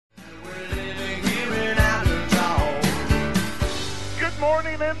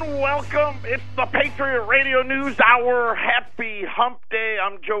and welcome. It's the Patriot Radio News Hour. Happy Hump Day.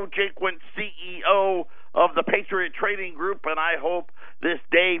 I'm Joe Jaquin, CEO of the Patriot Trading Group, and I hope this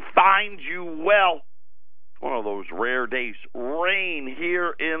day finds you well. One of those rare days. Rain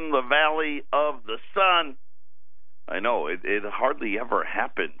here in the Valley of the Sun. I know, it hardly ever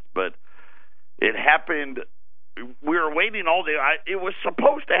happens, but it happened. We were waiting all day. It was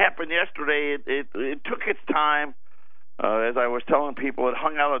supposed to happen yesterday. It took its time. As I was telling people, it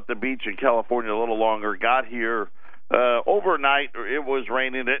hung out at the beach in California a little longer, got here overnight. It was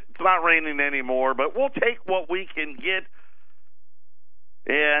raining. It's not raining anymore, but we'll take what we can get.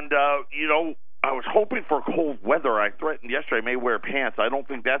 And, I was hoping for cold weather. I threatened yesterday I may wear pants. I don't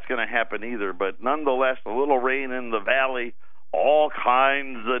think that's going to happen either, but nonetheless, a little rain in the valley, all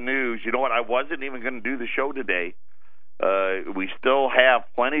kinds of news. You know what? I wasn't even going to do the show today. We still have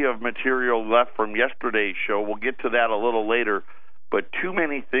plenty of material left from yesterday's show. We'll get to that a little later. But too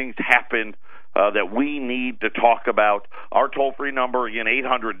many things happened that we need to talk about. Our toll-free number, again,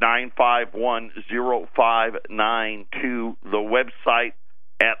 800-951-0592. The website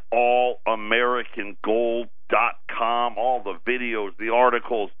at allamericangold.com. All the videos, the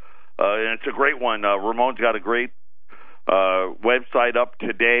articles. And it's a great one. Ramon's got a great website up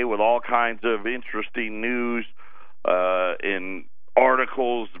today with all kinds of interesting news. In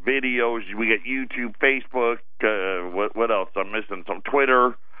articles, videos, we get YouTube, Facebook, what else? I'm missing some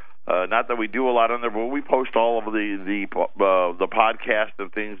Twitter. Not that we do a lot on there, but we post all of the podcast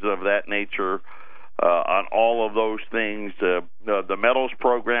and things of that nature on all of those things. The metals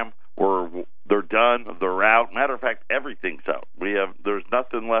program, they're done, they're out. Matter of fact, everything's out. There's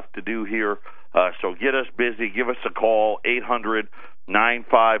nothing left to do here. So get us busy. Give us a call,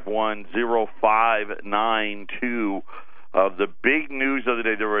 800-951-0592. The big news of the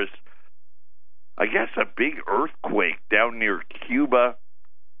day, there was, I guess, a big earthquake down near Cuba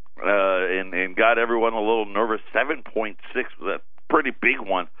and got everyone a little nervous. 7.6 was a pretty big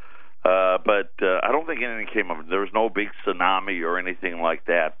one. But I don't think anything came of it. There was no big tsunami or anything like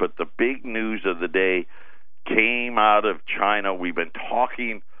that. But the big news of the day came out of China. We've been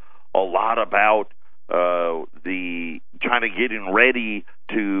talking a lot about the China getting ready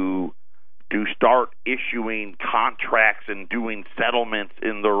to start issuing contracts and doing settlements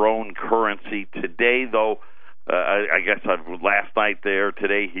in their own currency. Today, though, I guess last night there,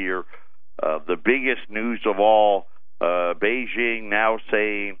 today here, the biggest news of all, Beijing now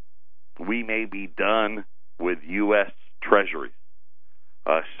saying we may be done with U.S. Treasuries.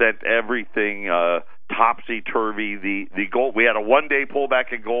 Sent everything topsy-turvy. The gold, we had a one-day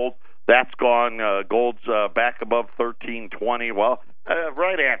pullback in gold. That's gone. Gold's back above 1320. Well,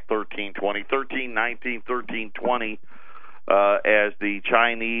 right at 1320, 1319, 1320, as the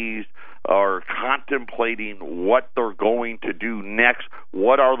Chinese are contemplating what they're going to do next.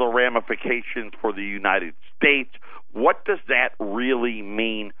 What are the ramifications for the United States? What does that really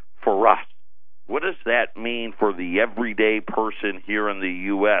mean for us? What does that mean for the everyday person here in the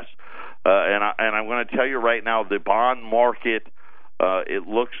U.S.? And I'm going to tell you right now, the bond market, it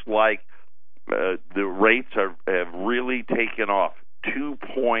looks like the rates have really taken off.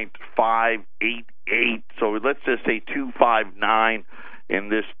 2.588, so let's just say 259 in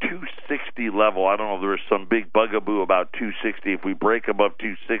this 260 level. I don't know, there's some big bugaboo about 260. If we break above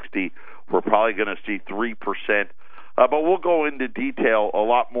 260, we're probably going to see 3%. But we'll go into detail, a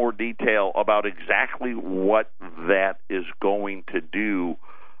lot more detail about exactly what that is going to do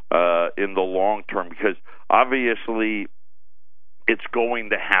in the long term, because obviously it's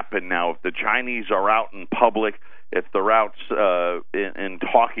going to happen now. If the Chinese are out in public, if they're out in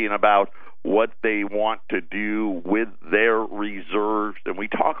talking about what they want to do with their reserves, and we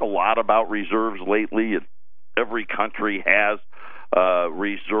talk a lot about reserves lately, and every country has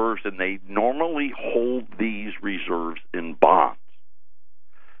reserves, and they normally hold these reserves in bonds.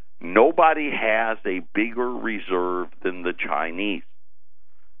 Nobody has a bigger reserve than the Chinese.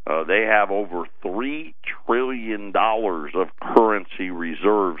 They have over $3 trillion of currency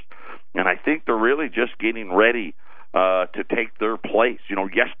reserves, and I think they're really just getting ready to take their place. You know,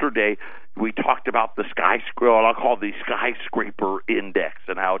 yesterday we talked about the I'll call the skyscraper index,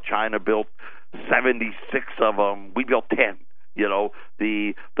 and how China built 76 of them. We built 10. You know,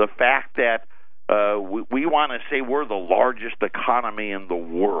 the fact that we want to say we're the largest economy in the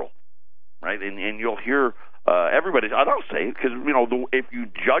world, right? And you'll hear everybody. I don't say it because, you know, if you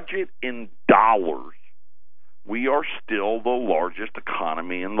judge it in dollars, we are still the largest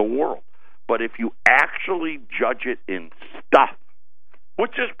economy in the world. But if you actually judge it in stuff,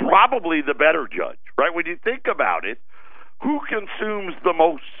 which is probably the better judge, right? When you think about it, who consumes the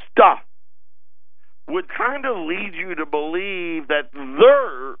most stuff? would kind of lead you to believe that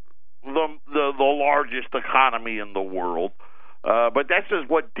they're the largest economy in the world. But that's just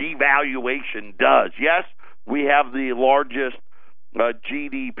what devaluation does. Yes, we have the largest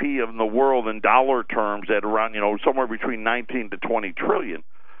GDP in the world in dollar terms at around, somewhere between 19 to 20 trillion.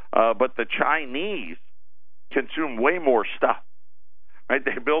 But the Chinese consume way more stuff. Right?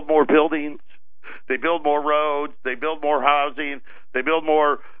 They build more buildings, they build more roads, they build more housing, they build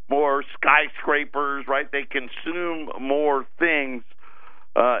more skyscrapers, right? They consume more things.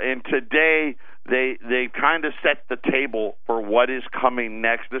 And today they kind of set the table for what is coming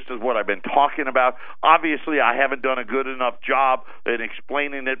next. This is what I've been talking about. Obviously, I haven't done a good enough job in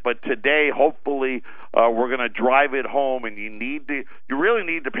explaining it, but today, hopefully, we're going to drive it home, and you really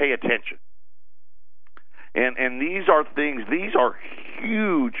need to pay attention. And these are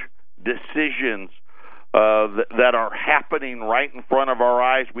huge decisions that are happening right in front of our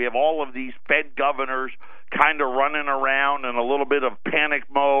eyes. We have all of these Fed governors kind of running around in a little bit of panic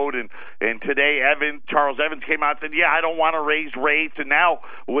mode, and today Charles Evans came out and said, I don't want to raise rates, and now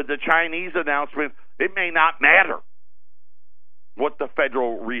with the Chinese announcement, it may not matter what the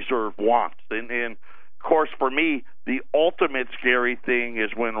Federal Reserve wants. And of course, for me, the ultimate scary thing is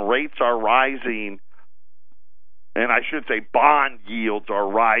when rates are rising, and I should say bond yields are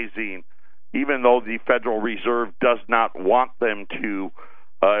rising, even though the Federal Reserve does not want them to.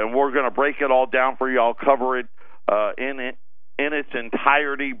 And we're going to break it all down for you. I'll cover it in its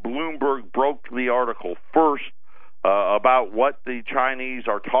entirety. Bloomberg broke the article first about what the Chinese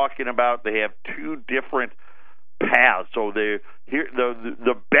are talking about. They have two different paths. So the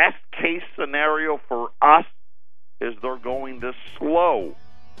best case scenario for us is they're going to slow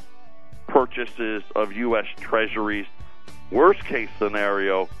purchases of U.S. Treasuries. Worst case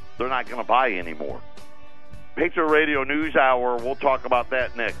scenario, they're not going to buy anymore. Patriot Radio News Hour, we'll talk about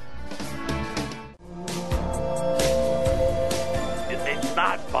that next. It's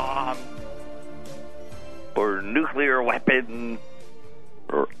not bombs or nuclear weapons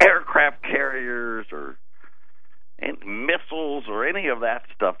or aircraft carriers or missiles or any of that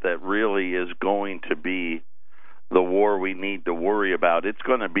stuff that really is going to be the war we need to worry about. It's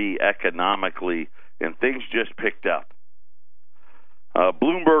going to be economically, and things just picked up.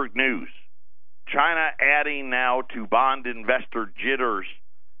 Bloomberg News. China adding now to bond investor jitters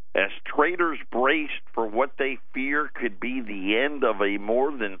as traders braced for what they fear could be the end of a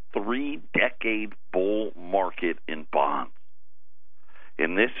more than 3-decade bull market in bonds.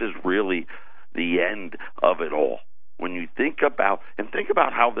 And this is really the end of it all. When you think about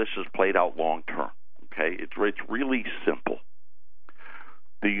how this has played out long term, okay, it's really simple.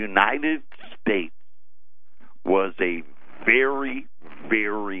 The United States was a very,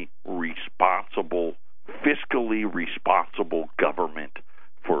 very responsible, fiscally responsible government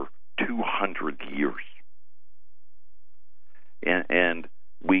for 200 years. And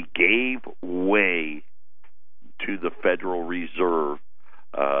we gave way to the Federal Reserve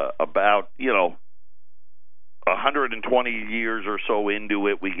about, 120 years or so into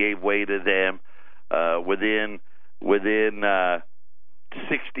it. We gave way to them within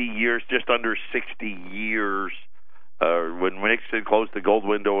 60 years, just under 60 years. When Nixon closed the gold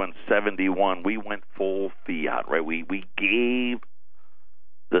window in 71, we went full fiat, right? We gave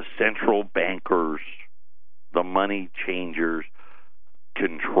the central bankers, the money changers,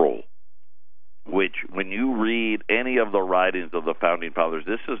 control. Which, when you read any of the writings of the Founding Fathers,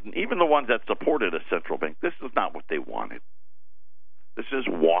 this is, even the ones that supported a central bank, this is not what they wanted. This is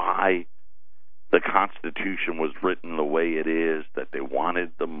why the Constitution was written the way it is, that they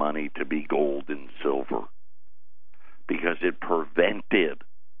wanted the money to be gold and silver, because it prevented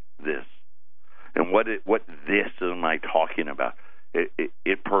this. And what this am I talking about?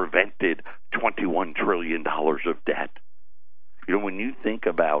 It prevented $21 trillion of debt. When you think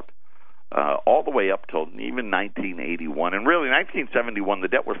about all the way up till even 1981, and really 1971, the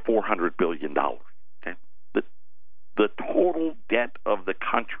debt was $400 billion. Okay? The total debt of the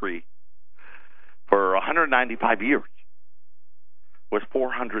country for 195 years was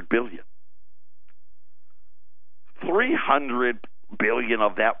 $400 billion. $300 billion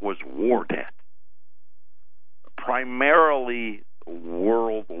of that was war debt, primarily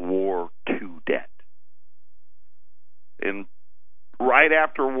World War II debt. And right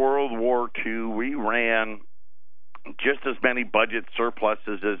after World War II, we ran just as many budget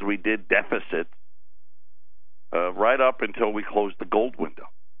surpluses as we did deficits, right up until we closed the gold window.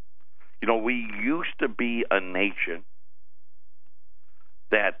 We used to be a nation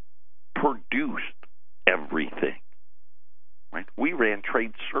that produced everything. Right? We ran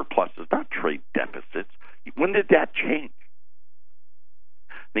trade surpluses, not trade deficits. When did that change?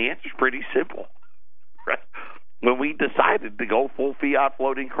 The answer is pretty simple. when we decided to go full fiat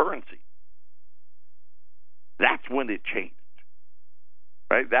floating currency. That's when it changed,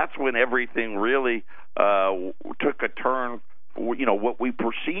 right? That's when everything really took a turn. What we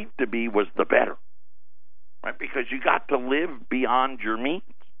perceived to be was the better, right? Because you got to live beyond your means.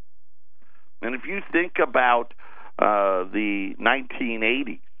 And if you think about the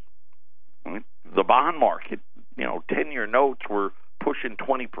 1980s, right, the bond market, 10-year notes were pushing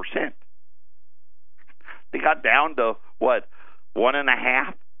 20%. They got down to,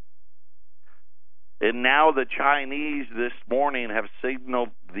 1.5%? And now the Chinese this morning have signaled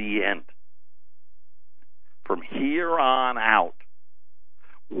the end. From here on out,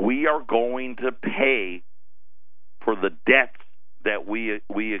 we are going to pay for the debts that we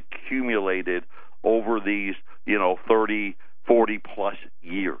accumulated over these, 30, 40-plus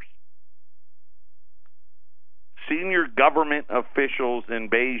years. Senior government officials in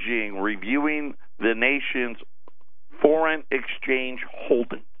Beijing reviewing the nation's foreign exchange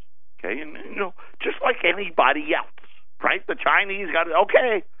holdings. Okay, and just like anybody else, right? The Chinese got it.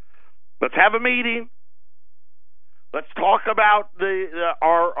 Okay, let's have a meeting. Let's talk about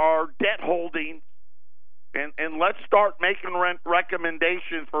our debt holdings, and let's start making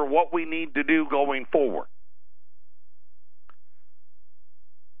recommendations for what we need to do going forward.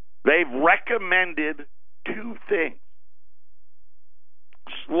 They've recommended two things: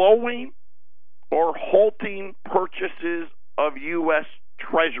 slowing or halting purchases of U.S.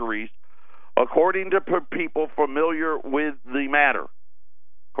 Treasuries, according to people familiar with the matter.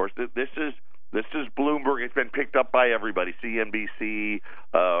 Of course, this is Bloomberg. It's been picked up by everybody: CNBC,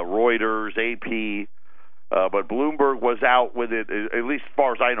 Reuters, AP. But Bloomberg was out with it, at least as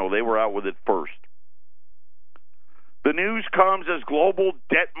far as I know. They were out with it first. The news comes as global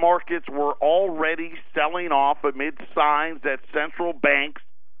debt markets were already selling off amid signs that central banks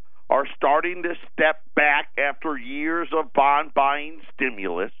are starting to step back after years of bond buying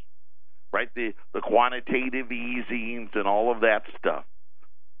stimulus, right? The quantitative easings and all of that stuff.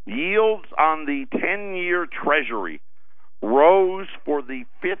 Yields on the 10-year Treasury rose for the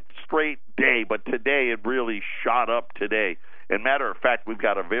fifth straight day, but today it really shot up today. And matter of fact, we've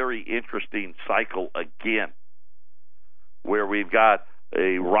got a very interesting cycle again, where we've got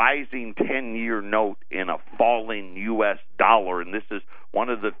a rising 10-year note in a falling U.S. dollar. And this is one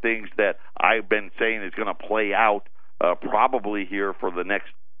of the things that I've been saying is going to play out probably here for the next,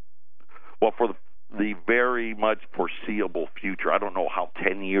 for the very much foreseeable future. I don't know how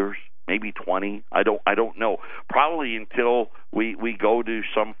 10 years, maybe 20. I don't know. Probably until we go to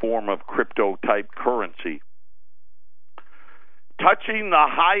some form of crypto-type currency. Touching the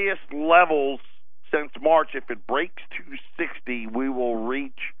highest levels since March, if it breaks 260, we will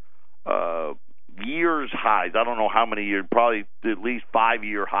reach years highs. I don't know how many years, probably at least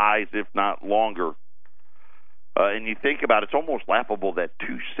 5-year highs, if not longer. And you think about it, it's almost laughable that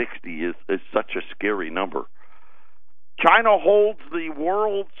 260 is such a scary number. China holds the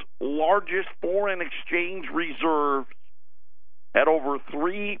world's largest foreign exchange reserves at over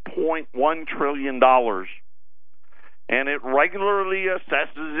 $3.1 trillion. And it regularly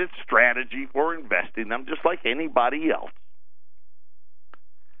assesses its strategy for investing them, just like anybody else.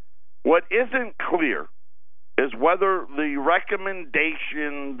 What isn't clear is whether the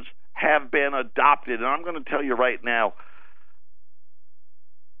recommendations have been adopted. And I'm going to tell you right now,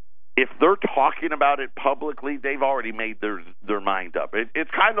 if they're talking about it publicly, they've already made their mind up.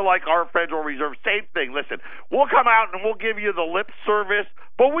 It's kind of like our Federal Reserve. Same thing. Listen, we'll come out and we'll give you the lip service,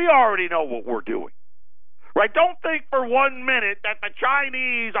 but we already know what we're doing. Right? Don't think for 1 minute that the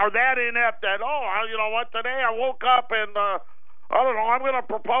Chinese are that inept that, you know what, today I woke up and, I'm going to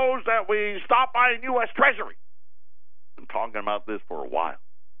propose that we stop buying U.S. Treasury. I've been talking about this for a while.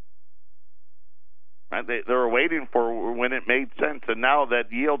 Right? They were waiting for when it made sense, and now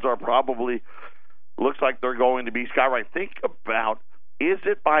that yields are probably, looks like they're going to be skyrocketing. Think about, is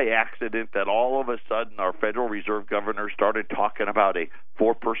it by accident that all of a sudden our Federal Reserve governor started talking about a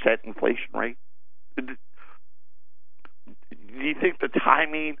 4% inflation rate? Do you think the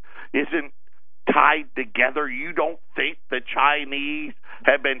timing isn't tied together? You don't think the Chinese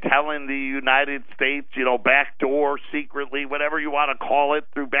have been telling the United States, backdoor, secretly, whatever you want to call it,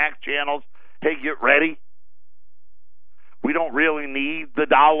 through back channels, hey, get ready. We don't really need the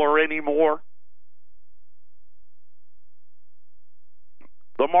dollar anymore.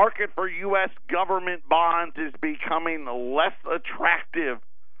 The market for U.S. government bonds is becoming less attractive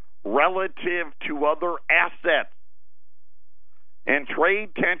relative to other assets. And trade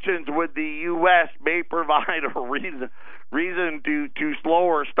tensions with the U.S. may provide a reason to slow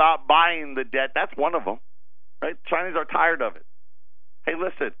or stop buying the debt. That's one of them. Right? Chinese are tired of it. Hey,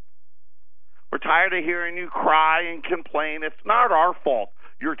 listen, we're tired of hearing you cry and complain. It's not our fault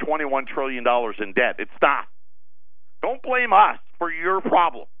you're $21 trillion in debt. It's not. Don't blame us for your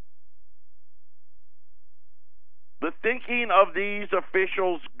problem. The thinking of these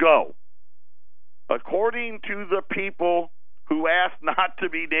officials go, according to the people who asked not to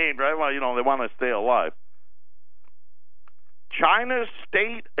be named, right? Well, they want to stay alive. China's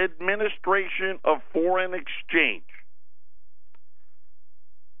State Administration of Foreign Exchange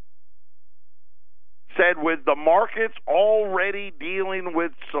said with the markets already dealing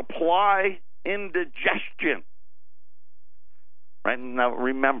with supply indigestion. Right now,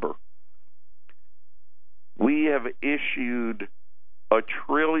 remember, we have issued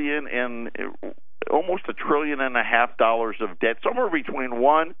almost $1.5 trillion of debt, somewhere between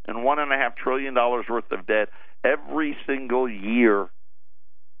 $1 and $1.5 trillion worth of debt every single year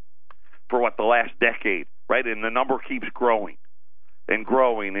for the last decade, right? And the number keeps growing and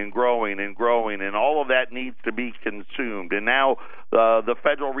growing and growing and growing, and all of that needs to be consumed. And now the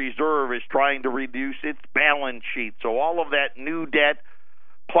Federal Reserve is trying to reduce its balance sheet. So all of that new debt,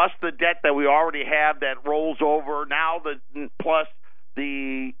 plus the debt that we already have that rolls over, plus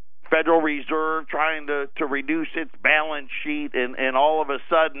the Federal Reserve trying to reduce its balance sheet, and all of a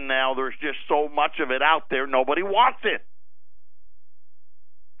sudden now there's just so much of it out there, nobody wants it.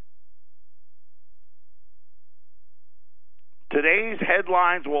 Today's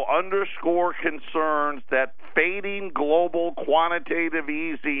headlines will underscore concerns that fading global quantitative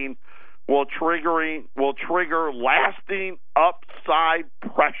easing will trigger lasting upside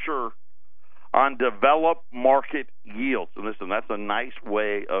pressure on developed market yields. And listen, that's a nice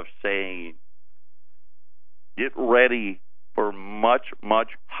way of saying get ready for much,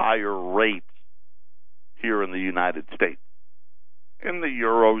 much higher rates here in the United States, in the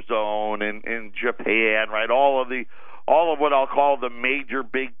Eurozone, in Japan, right? All of what I'll call the major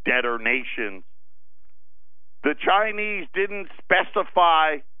big debtor nations. The Chinese didn't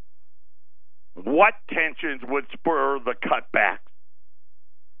specify what tensions would spur the cutbacks.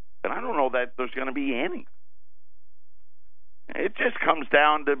 And I don't know that there's going to be any. It just comes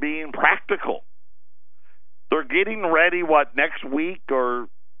down to being practical. They're getting ready, next week or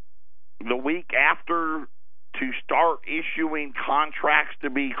the week after, to start issuing contracts to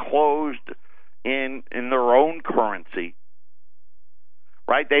be closed in their own currency,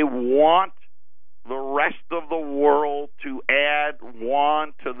 right? They want the rest of the world to add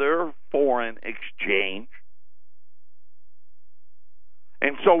yuan to their foreign exchange.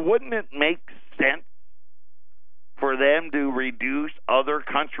 And so wouldn't it make sense for them to reduce other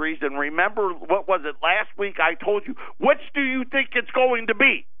countries? And remember, what was it last week I told you? Which do you think it's going to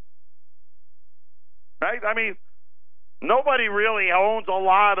be? Right? I mean, nobody really owns a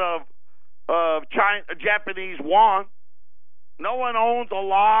lot of Japanese yuan. No one owns a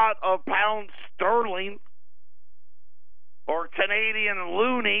lot of pound sterling or Canadian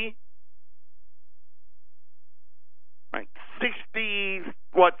loonie. Right?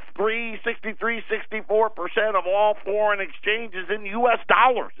 64% of all foreign exchange is in U.S.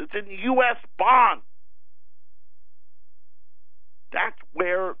 dollars. It's in U.S. bonds. That's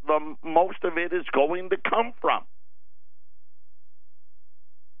where the most of it is going to come from.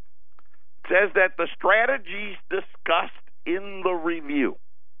 It says that the strategies discussed in the review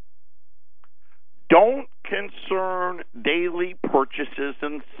don't concern daily purchases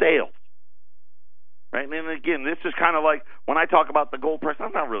and sales. Right? And again, this is kind of like when I talk about the gold price,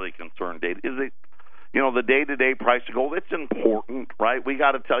 I'm not really concerned. Is it, the day-to-day price of gold? It's important, right? We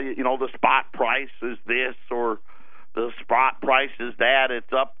got to tell you, the spot price is this or the spot price is that.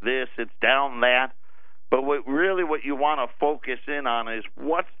 It's up this, it's down that. But what you want to focus in on is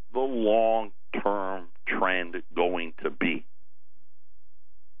what's the long-term trend going to be?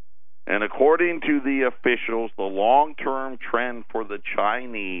 And according to the officials, the long-term trend for the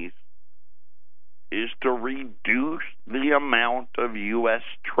Chinese is to reduce the amount of U.S.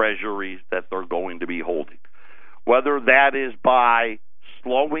 treasuries that they're going to be holding. Whether that is by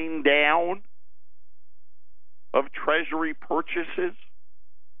slowing down of treasury purchases,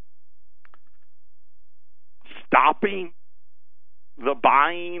 stopping the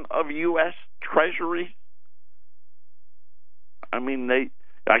buying of U.S. treasuries. I mean,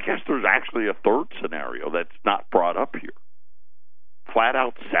 I guess there's actually a third scenario that's not brought up here. Flat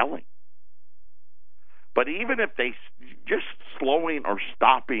out selling. But even if they just slowing or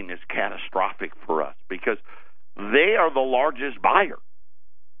stopping is catastrophic for us because they are the largest buyer.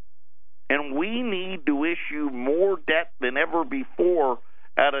 And we need to issue more debt than ever before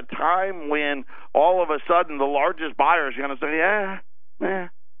at a time when all of a sudden the largest buyer is going to say,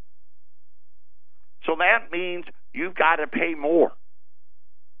 So that means you've got to pay more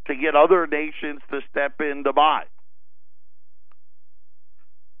to get other nations to step in to buy.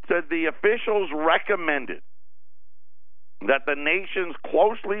 Said the officials recommended that the nations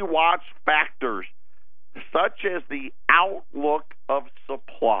closely watch factors such as the outlook of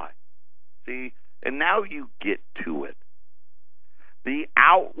supply. See, and now you get to it. The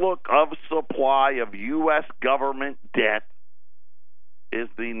outlook of supply of U.S. government debt is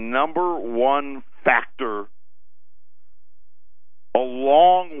the number one factor,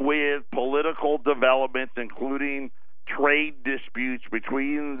 along with political developments, including trade disputes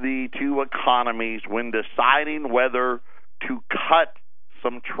between the two economies, when deciding whether to cut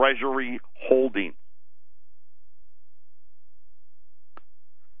some Treasury holdings.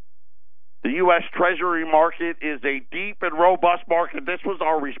 The U.S. Treasury market is a deep and robust market. This was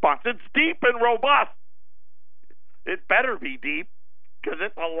our response. It's deep and robust. It better be deep because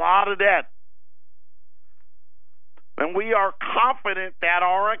it's a lot of debt. And we are confident that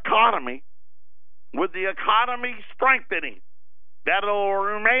our economy, with the economy strengthening, that it will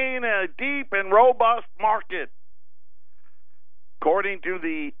remain a deep and robust market. According to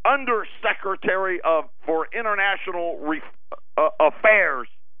the Undersecretary for International Affairs,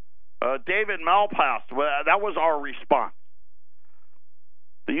 David Malpass, that was our response.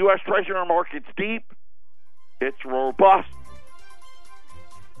 The U.S. Treasury market's deep, it's robust,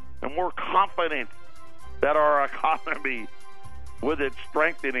 and we're confident that our economy, with its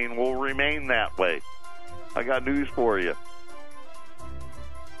strengthening, will remain that way. I got news for you.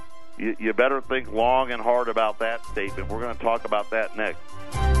 You better think long and hard about that statement. We're going to talk about that next.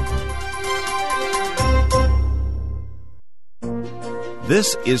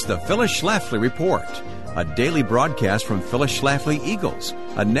 This is the Phyllis Schlafly Report, a daily broadcast from Phyllis Schlafly Eagles,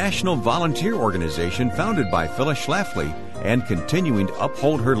 a national volunteer organization founded by Phyllis Schlafly and continuing to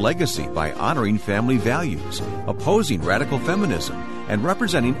uphold her legacy by honoring family values, opposing radical feminism, and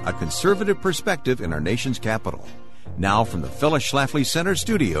representing a conservative perspective in our nation's capital. Now from the Phyllis Schlafly Center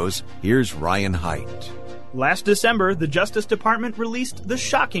studios, here's Ryan Haidt. Last December, the Justice Department released the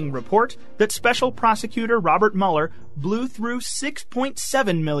shocking report that Special Prosecutor Robert Mueller blew through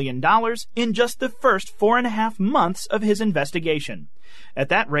 $6.7 million in just the first 4.5 months of his investigation. At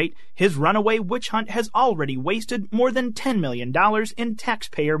that rate, his runaway witch hunt has already wasted more than $10 million in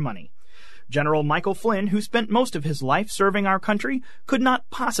taxpayer money. General Michael Flynn, who spent most of his life serving our country, could not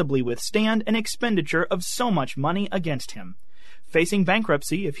possibly withstand an expenditure of so much money against him. Facing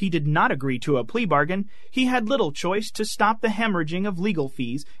bankruptcy if he did not agree to a plea bargain, he had little choice to stop the hemorrhaging of legal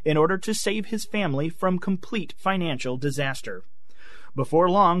fees in order to save his family from complete financial disaster. Before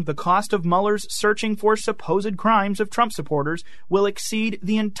long, the cost of Mueller's searching for supposed crimes of Trump supporters will exceed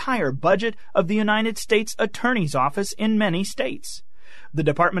the entire budget of the United States Attorney's Office in many states. The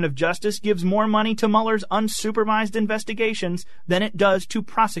Department of Justice gives more money to Mueller's unsupervised investigations than it does to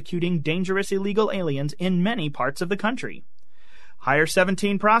prosecuting dangerous illegal aliens in many parts of the country. Hire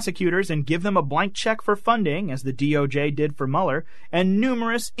 17 prosecutors and give them a blank check for funding, as the DOJ did for Mueller, and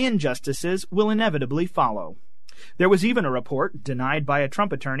numerous injustices will inevitably follow. There was even a report, denied by a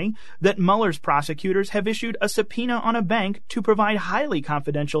Trump attorney, that Mueller's prosecutors have issued a subpoena on a bank to provide highly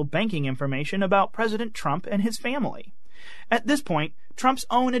confidential banking information about President Trump and his family. At this point, Trump's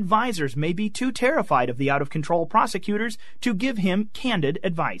own advisors may be too terrified of the out-of-control prosecutors to give him candid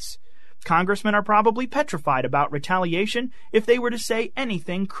advice. Congressmen are probably petrified about retaliation if they were to say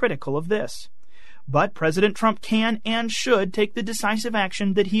anything critical of this. But President Trump can and should take the decisive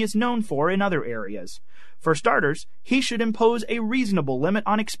action that he is known for in other areas. For starters, he should impose a reasonable limit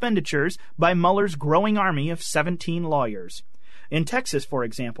on expenditures by Mueller's growing army of 17 lawyers. In Texas, for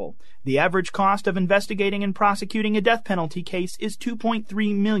example, the average cost of investigating and prosecuting a death penalty case is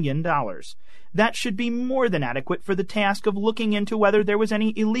 $2.3 million. That should be more than adequate for the task of looking into whether there was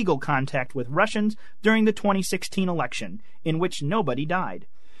any illegal contact with Russians during the 2016 election, in which nobody died.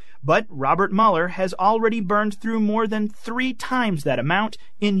 But Robert Mueller has already burned through more than 3 times that amount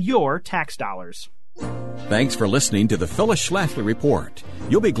in your tax dollars. Thanks for listening to the Phyllis Schlafly Report.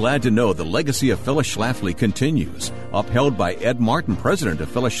 You'll be glad to know the legacy of Phyllis Schlafly continues, upheld by Ed Martin, president of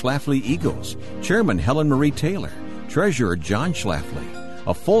Phyllis Schlafly Eagles, Chairman Helen Marie Taylor, Treasurer John Schlafly,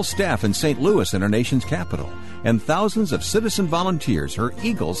 a full staff in St. Louis and our nation's capital, and thousands of citizen volunteers, her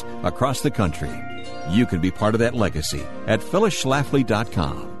Eagles, across the country. You can be part of that legacy at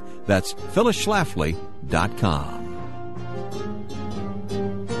phyllisschlafly.com. That's phyllisschlafly.com.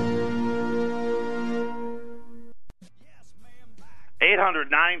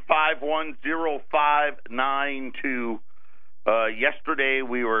 800-951-0592. Yesterday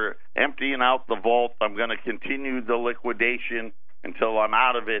we were emptying out the vault. I'm going to continue the liquidation until I'm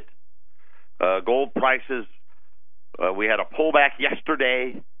out of it. Gold prices, we had a pullback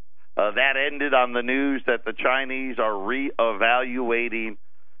yesterday. That ended on the news that the Chinese are reevaluating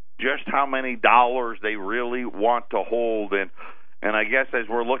just how many dollars they really want to hold. And I guess as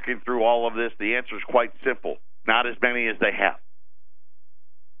we're looking through all of this, the answer is quite simple. Not as many as they have.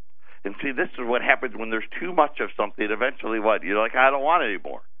 And see, this is what happens when there's too much of something. Eventually what? You're like, I don't want it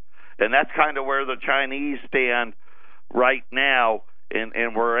anymore. And that's kind of where the Chinese stand right now.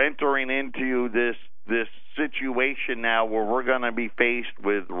 And we're entering into this situation now where we're going to be faced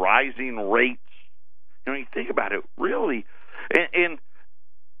with rising rates. You know, you think about it, really, and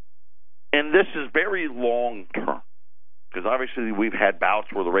this is very long term, because obviously we've had bouts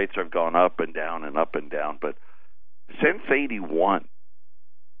where the rates have gone up and down and up and down, but since 81,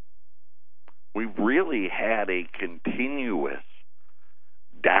 we've really had a continuous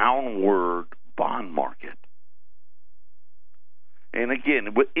downward bond market. And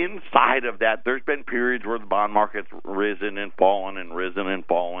again, inside of that, there's been periods where the bond market's risen and fallen and risen and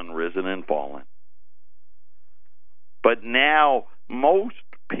fallen, risen and fallen. But now, most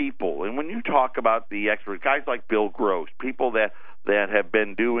people, and when you talk about the experts, guys like Bill Gross, people that have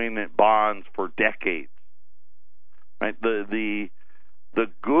been doing bonds for decades, right? The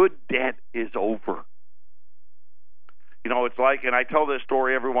good debt is over. You know, it's like, and I tell this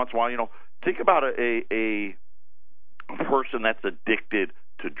story every once in a while. You know, think about a person that's addicted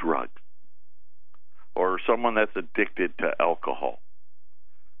to drugs, or someone that's addicted to alcohol,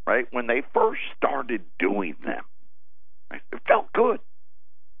 right? When they first started doing them, right, it felt good,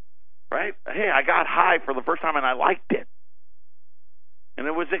 right? Hey, I got high for the first time and I liked it, and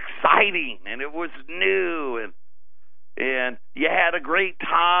it was exciting and it was new, and you had a great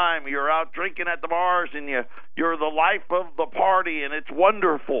time. You're out drinking at the bars and you're the life of the party, and it's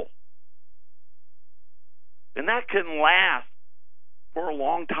wonderful. And that can last for a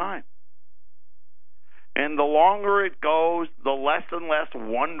long time. And the longer it goes, the less and less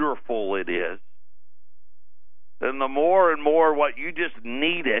wonderful it is. And the more and more what you just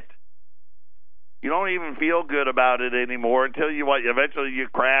need it, you don't even feel good about it anymore until eventually you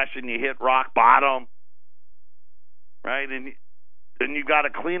crash and you hit rock bottom, right? And then you got to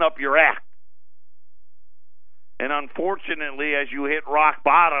clean up your act. And unfortunately, as you hit rock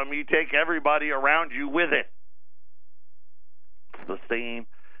bottom, you take everybody around you with it. It's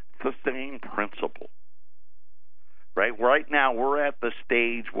the same principle, right? Right now, we're at the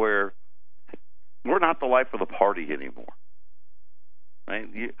stage where we're not the life of the party anymore, right?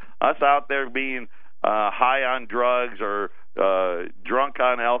 Us out there being high on drugs or drunk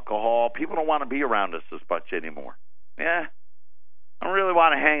on alcohol, people don't want to be around us as much anymore. Yeah, I don't really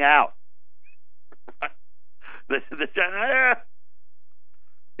want to hang out.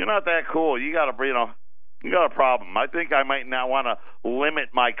 You're not that cool. You got a problem. I think I might now want to limit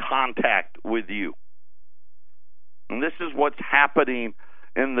my contact with you. And this is what's happening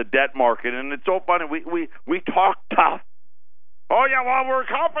in the debt market. And it's so funny. We talk tough. Oh, yeah, well, we're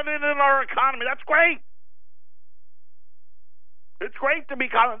confident in our economy. That's great. It's great to be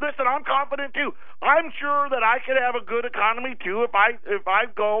confident. Listen, I'm confident, too. I'm sure that I could have a good economy, too, if I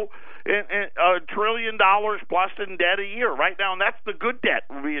go in $1 trillion plus in debt a year. Right now, and that's the good debt,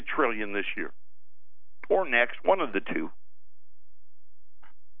 will be $1 trillion this year. Or next, one of the two.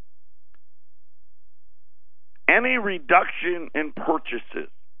 Any reduction in purchases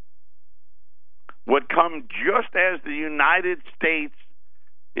would come just as the United States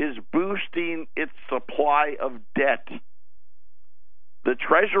is boosting its supply of debt. The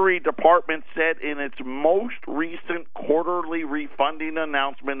Treasury Department said in its most recent quarterly refunding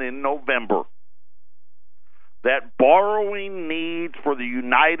announcement in November that borrowing needs for the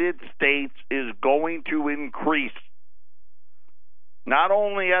United States is going to increase. Not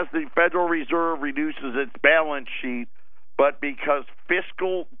only as the Federal Reserve reduces its balance sheet, but because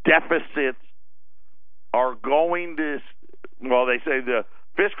fiscal deficits are going to, well, they say the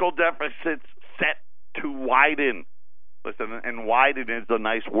fiscal deficits set to widen. Listen, and widen is a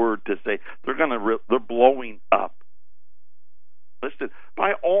nice word to say. They're blowing up. Listen,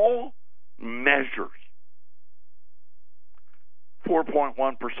 by all measures,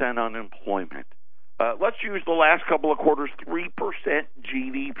 4.1% unemployment. Let's use the last couple of quarters, 3%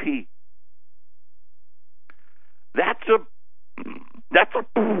 GDP. That's a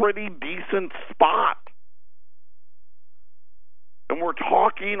pretty decent spot. And we're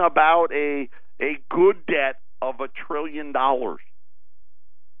talking about a good debt of $1 trillion. And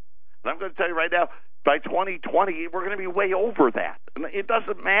I'm going to tell you right now, by 2020, we're going to be way over that. And it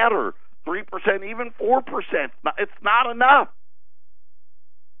doesn't matter. 3%, even 4%. It's not enough.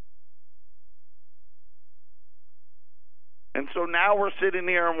 And so now we're sitting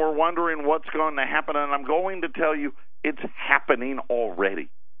here and we're wondering what's going to happen. And I'm going to tell you, it's happening already.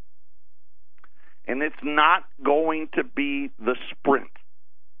 and it's not going to be the sprint,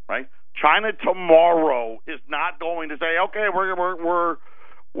 right? China tomorrow is not going to say, okay, we're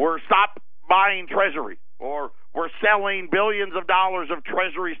stop buying treasuries, or we're selling billions of dollars of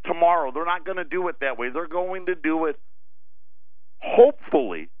treasuries tomorrow. They're not going to do it that way. They're going to do it,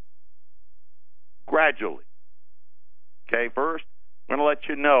 hopefully, gradually. Okay, first, I'm going to let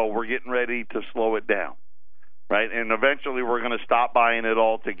you know we're getting ready to slow it down, right? And eventually we're going to stop buying it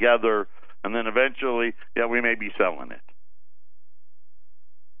altogether, and then eventually, we may be selling it.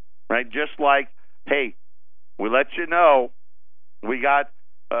 Right? Just like, hey, we let you know we got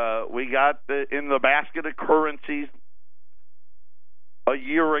in the basket of currencies a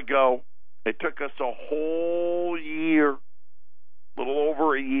year ago. It took us a whole year, a little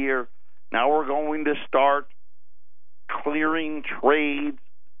over a year. Now we're going to start clearing trades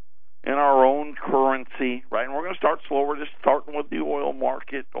in our own currency, right? And we're going to start slow. We're just starting with the oil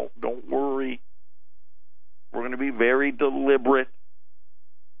market. Don't worry. We're going to be very deliberate.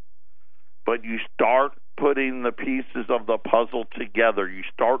 But you start putting the pieces of the puzzle together. You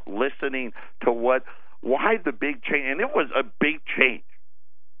start listening to why the big change. And it was a big change.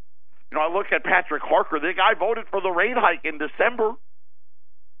 I look at Patrick Harker. The guy voted for the rate hike in December.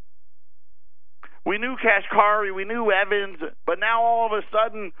 We knew Kashkari, we knew Evans, but now all of a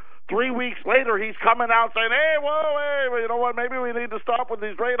sudden, 3 weeks later, he's coming out saying, hey, you know what, maybe we need to stop with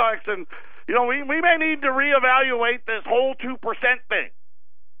these rate hikes, and, we may need to reevaluate this whole 2% thing.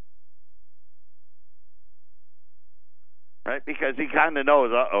 Right, because he kind of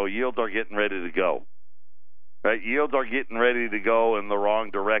knows, yields are getting ready to go. Right, yields are getting ready to go in the wrong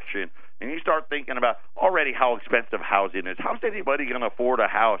direction. And you start thinking about already how expensive housing is. How's anybody going to afford a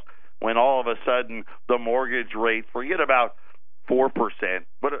house when all of a sudden the mortgage rate, forget about 4%,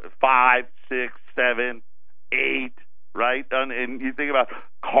 but 5, 6, 7, 8, right? And you think about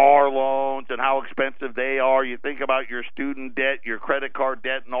car loans and how expensive they are. You think about your student debt, your credit card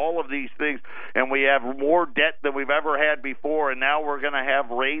debt, and all of these things. And we have more debt than we've ever had before. And now we're going to have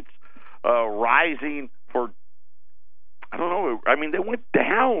rates rising for, I don't know, they went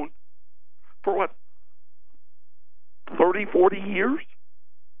down for 30, 40 years?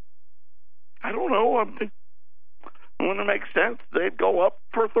 I don't know. When it makes sense, they'd go up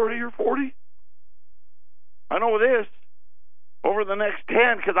for 30 or 40. I know this. Over the next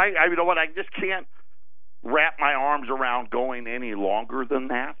 10, because I just can't wrap my arms around going any longer than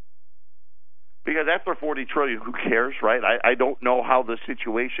that. Because after $40 trillion, who cares, right? I don't know how the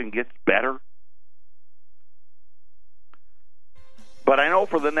situation gets better. But I know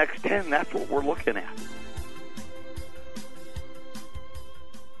for the next 10, that's what we're looking at.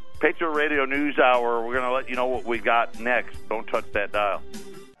 Patriot Radio News Hour, we're going to let you know what we got next. Don't touch that dial.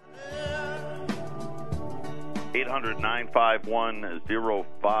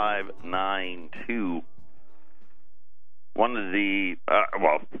 800-951-0592. One of the,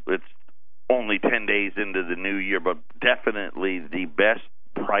 it's only 10 days into the new year, but definitely the best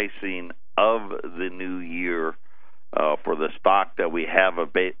pricing of the new year for the stock that we have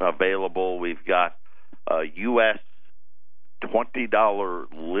available. We've got U.S. $20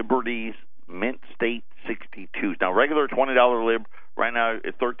 Liberties, Mint State 62s. Now, regular $20 Lib right now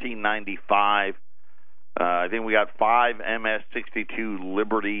at $13.95. I think we got 5 MS62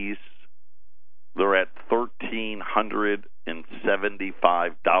 Liberties. They're at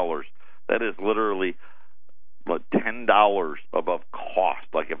 $1,375. That is literally $10 above cost.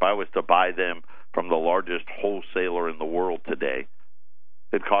 Like if I was to buy them from the largest wholesaler in the world today,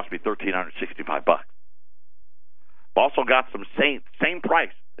 it'd cost me $1,365. Also got some Saints, same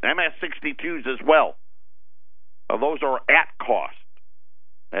price, MS62s as well. Those are at cost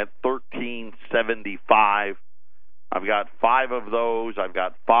at $1,375. I've got 5 of those. I've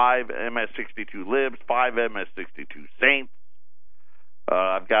got 5 MS62 Libs, 5 MS62 Saints.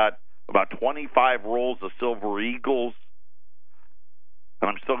 I've got about 25 rolls of Silver Eagles, and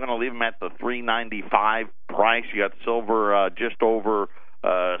I'm still going to leave them at the $3.95 price. You got silver just over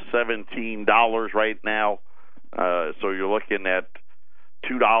 $17 right now, so you're looking at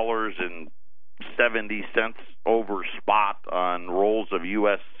 $2.70 over spot on rolls of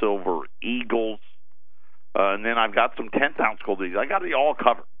U.S. Silver Eagles. And then I've got some 10th ounce gold. I got it all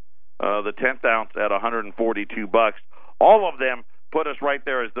covered. The 10th ounce at $142. All of them put us right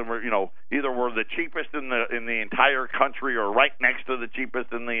there as either we're the cheapest in the entire country or right next to the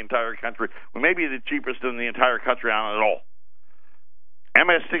cheapest in the entire country. We may be the cheapest in the entire country on it all.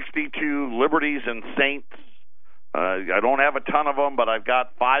 MS62 Liberties and Saints. I don't have a ton of them, but I've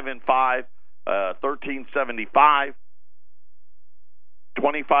got 5 and 5, $13.75.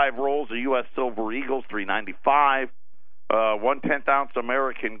 25 rolls of U.S. Silver Eagles, $3.95. 1/10 ounce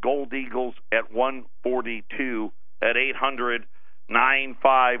American Gold Eagles at $142 at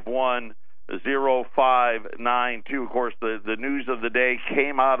 800-951-0592. Of course, the news of the day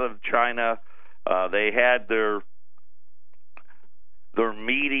came out of China. They had their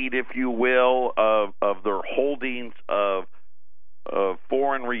meeting, if you will, of their holdings of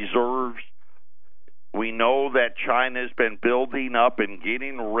foreign reserves. We know that China's been building up and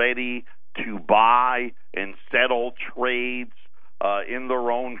getting ready to buy and settle trades in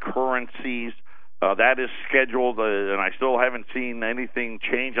their own currencies. That is scheduled, and I still haven't seen anything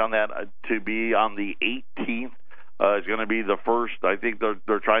change on that, to be on the 18th. Is going to be the first. I think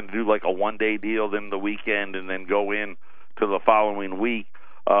they're trying to do like a one-day deal, then the weekend, and then go in to the following week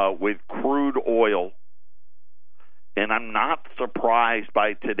with crude oil. And I'm not surprised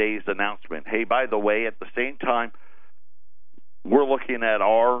by today's announcement. Hey, by the way, at the same time, we're looking at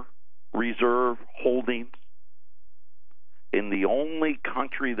our reserve holdings, in the only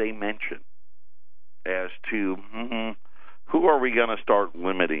country they mention as to who are we going to start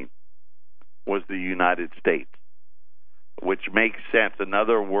limiting was the United States, which makes sense. In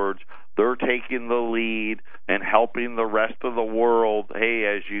other words, they're taking the lead and helping the rest of the world. Hey,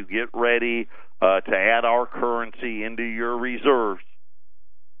 as you get ready to add our currency into your reserves,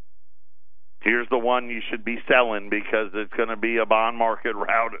 here's the one you should be selling because it's going to be a bond market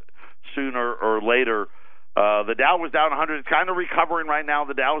rout sooner or later. The Dow was down 100. It's kind of recovering right now.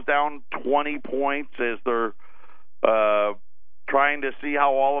 The Dow's down 20 points as they're trying to see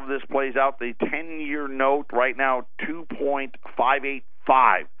how all of this plays out. The 10-year note right now,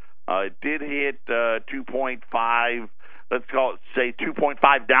 2.585. It did hit 2.5. Let's call it, say,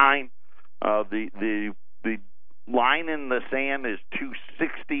 2.59. The line in the sand is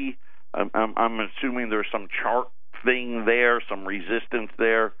 260. I'm assuming there's some chart thing there, some resistance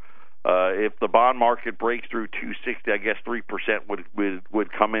there. If the bond market breaks through 260, I guess 3%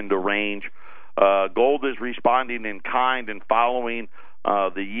 would come into range. Gold is responding in kind and following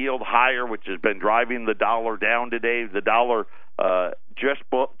the yield higher, which has been driving the dollar down today. The dollar just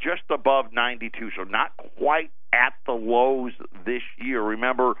above 92, so not quite at the lows this year.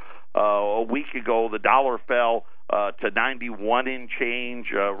 Remember, a week ago the dollar fell to 91 and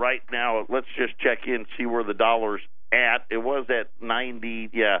change. Right now, let's just check in, see where the dollar's at. It was at 90,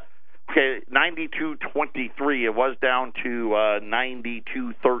 92.23. It was down to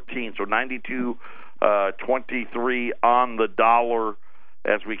 92.13. So 92.23 on the dollar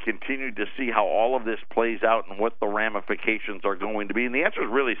as we continue to see how all of this plays out and what the ramifications are going to be. And the answer is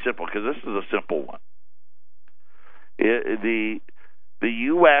really simple because this is a simple one. The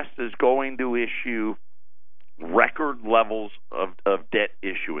U.S. is going to issue record levels of debt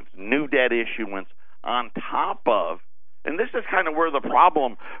issuance, new debt issuance, on top of, and this is kind of where the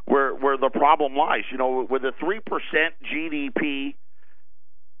problem lies. You know, with a 3% GDP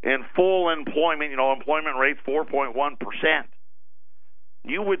and full employment, employment rate 4.1%,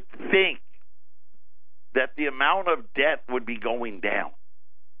 you would think that the amount of debt would be going down.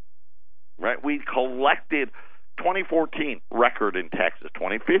 Right? We collected 2014 record in Texas,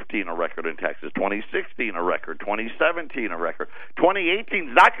 2015 a record in Texas, 2016 a record, 2017 a record. 2018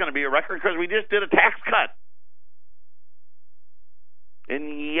 is not going to be a record because we just did a tax cut.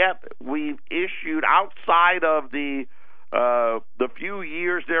 And yet we've issued, outside of the few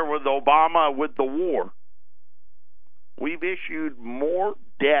years there with Obama with the war, we've issued more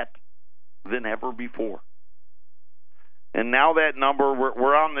debt than ever before. And now that number,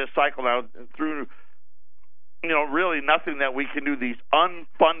 we're on this cycle now through, really nothing that we can do. These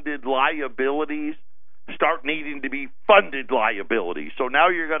unfunded liabilities start needing to be funded liabilities. So now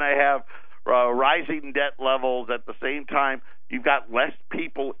you're going to have rising debt levels. At the same time, you've got less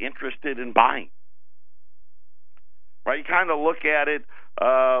people interested in buying. Right? You kind of look at it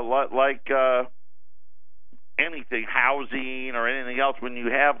like anything, housing or anything else. When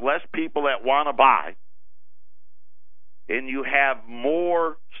you have less people that want to buy and you have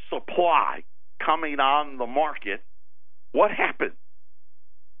more supply coming on the market, what happens?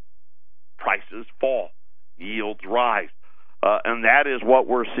 Prices fall, yields rise, and that is what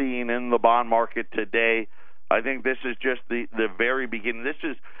we're seeing in the bond market today. I think this is just the very beginning. This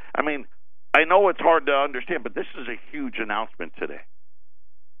is, I know it's hard to understand, but this is a huge announcement today.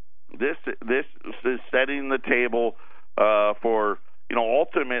 This is setting the table for,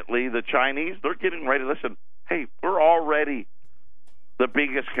 ultimately the Chinese. They're getting ready. Listen, hey, we're already the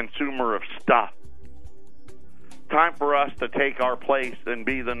biggest consumer of stuff. Time for us to take our place and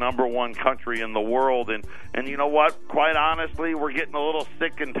be the number one country in the world. And you know what? Quite honestly, we're getting a little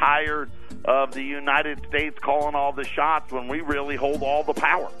sick and tired of the United States calling all the shots when we really hold all the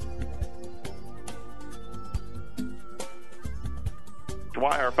power. It's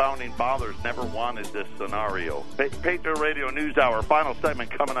why our founding fathers never wanted this scenario. Patriot Radio News Hour, final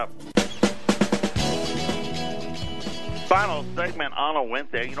segment coming up. Final segment on a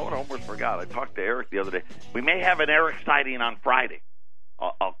Wednesday. You know what I almost forgot? I talked to Eric the other day. We may have an Eric sighting on Friday.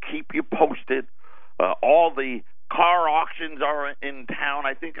 I'll keep you posted. All the car auctions are in town.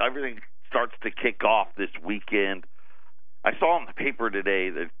 I think everything starts to kick off this weekend. I saw in the paper today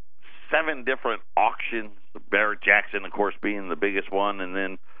that 7 different auctions, Barrett-Jackson, of course, being the biggest one, and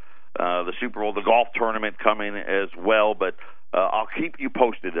then the Super Bowl, the golf tournament coming as well. But I'll keep you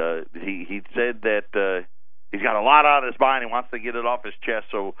posted. He said that he's got a lot on his mind. He wants to get it off his chest.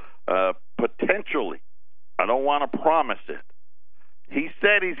 So potentially, I don't want to promise it. He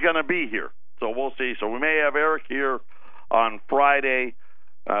said he's going to be here. So we'll see. So we may have Eric here on Friday.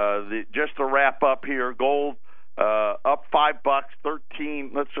 Just to wrap up here, gold up $5,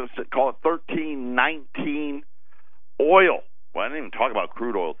 13. Let's just call it 13.19. Oil. Well, I didn't even talk about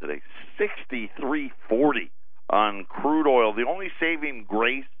crude oil today. 63.40 on crude oil. The only saving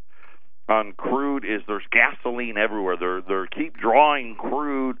grace on crude is there's gasoline everywhere. They keep drawing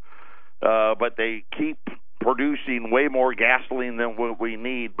crude, but they keep producing way more gasoline than what we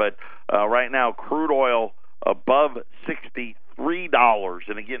need. But right now, crude oil above $63.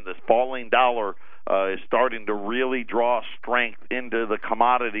 And again, this falling dollar is starting to really draw strength into the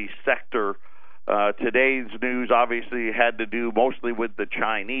commodity sector. Today's news obviously had to do mostly with the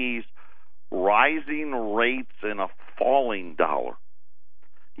Chinese, rising rates and a falling dollar.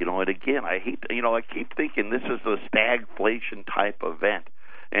 You know, and again, I keep thinking this is a stagflation type event.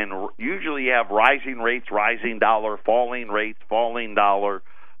 And usually you have rising rates, rising dollar, falling rates, falling dollar.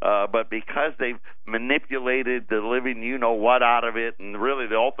 But because they've manipulated the living you-know-what out of it, and really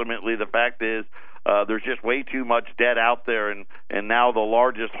ultimately the fact is there's just way too much debt out there, and now the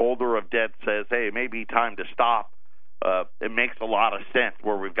largest holder of debt says, hey, it may be time to stop. It makes a lot of sense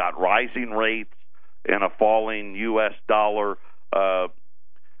where we've got rising rates and a falling U.S. dollar.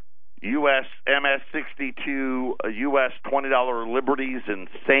 U.S. MS-62, U.S. $20 Liberties and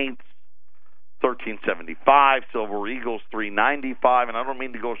Saints, $13.75, Silver Eagles, $3.95, and I don't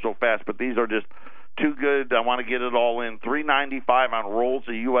mean to go so fast, but these are just too good. I want to get it all in. $3.95 on rolls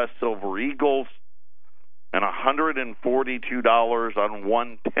of U.S. Silver Eagles, and $142 on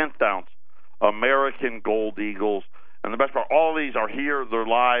 1/10 ounce American Gold Eagles. And the best part, all these are here. They're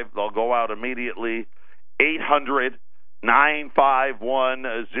live. They'll go out immediately.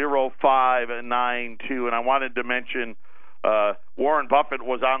 800-951-0592. And I wanted to mention Warren Buffett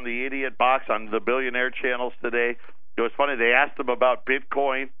was on the Idiot Box on the Billionaire channels today. It was funny. They asked him about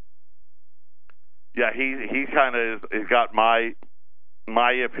Bitcoin. Yeah, he kind of has got my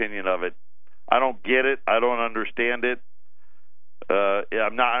opinion of it. I don't get it. I don't understand it.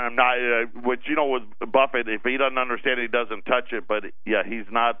 I'm not. Which, you know, with Buffett, if he doesn't understand it, he doesn't touch it. But yeah, he's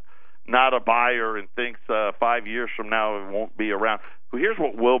not a buyer and thinks 5 years from now it won't be around. Well, here's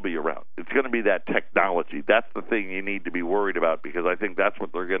what will be around. It's going to be that technology. That's the thing you need to be worried about, because I think that's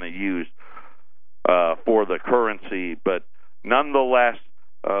what they're going to use for the currency. But nonetheless,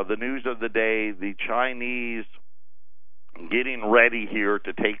 the news of the day: the Chinese getting ready here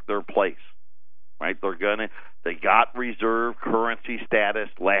to take their place. Right? They got reserve currency status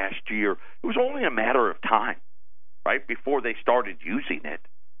last year. It was only a matter of time, right, before they started using it.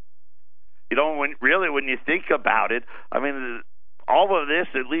 You know, when you think about it, I mean, all of this,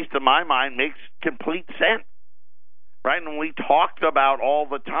 at least in my mind, makes complete sense, right? And we talked about all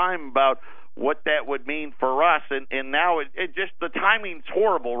the time about what that would mean for us, and now it just, the timing's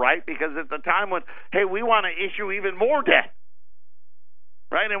horrible, right? Because it's a time when, hey, we want to issue even more debt.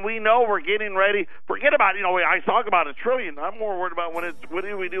 Right, and we know we're getting ready. Forget about, I talk about $1 trillion. I'm more worried about what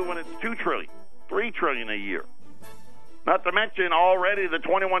do we do when it's $2 trillion, $3 trillion a year. Not to mention already the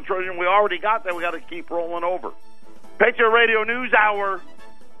 $21 trillion we already got that we got to keep rolling over. Patriot Radio News Hour.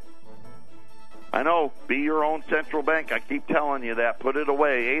 I know, be your own central bank. I keep telling you that. Put it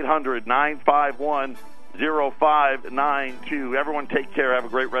away. 800-951-0592. Everyone take care. Have a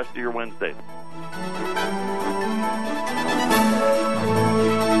great rest of your Wednesday.